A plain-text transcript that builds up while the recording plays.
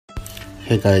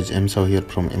Hey guys, I'm Saw here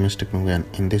from MS Technology, and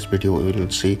in this video we will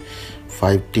see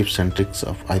 5 tips and tricks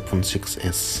of iPhone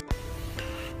 6s.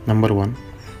 Number 1.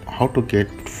 How to get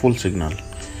full signal.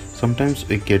 Sometimes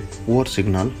we get poor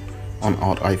signal on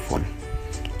our iPhone.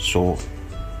 So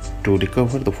to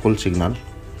recover the full signal,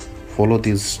 follow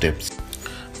these steps.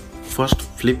 First,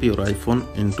 flip your iPhone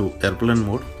into airplane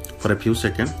mode for a few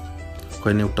seconds.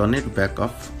 When you turn it back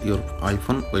off, your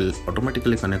iPhone will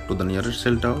automatically connect to the nearest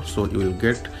cell tower, so you will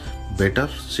get better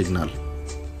signal.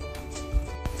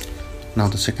 Now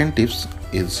the second tips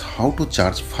is how to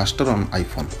charge faster on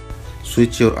iPhone.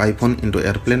 Switch your iPhone into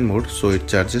airplane mode so it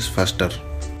charges faster.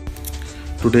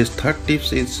 Today's third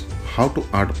tips is how to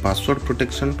add password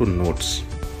protection to notes.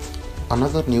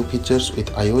 Another new features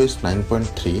with iOS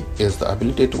 9.3 is the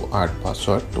ability to add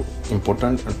password to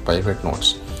important and private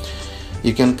notes.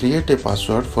 You can create a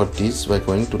password for these by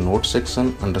going to Notes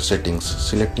section under Settings,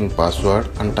 selecting Password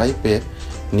and type a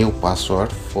new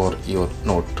password for your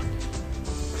note.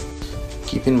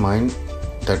 Keep in mind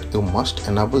that you must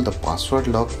enable the password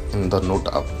lock in the Note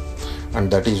app,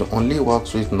 and that is only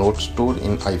works with notes stored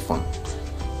in iPhone.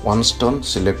 Once done,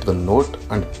 select the note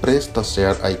and press the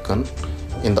share icon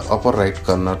in the upper right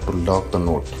corner to lock the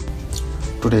note.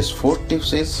 Today's fourth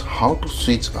tips is how to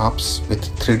switch apps with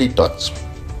 3D touch.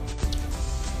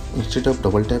 Instead of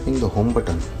double tapping the home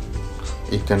button,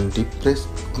 you can deep press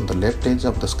on the left edge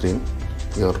of the screen.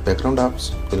 Your background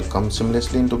apps will come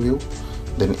seamlessly into view.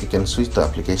 Then you can switch the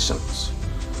applications.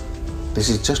 This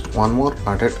is just one more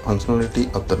added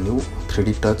functionality of the new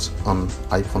 3D touch on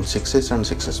iPhone 6s and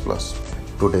 6s Plus.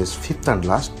 Today's fifth and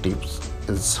last tips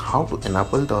is how to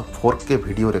enable the 4K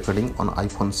video recording on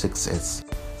iPhone 6s.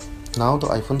 Now the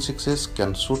iPhone 6s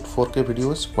can shoot 4K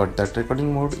videos, but that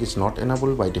recording mode is not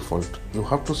enabled by default. You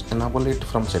have to enable it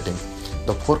from setting.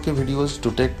 The 4K videos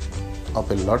do take up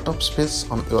a lot of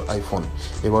space on your iPhone,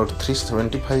 about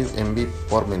 375 MB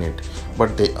per minute,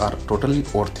 but they are totally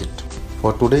worth it.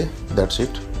 For today, that's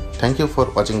it. Thank you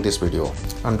for watching this video,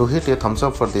 and do hit a thumbs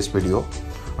up for this video,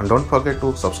 and don't forget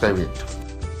to subscribe it.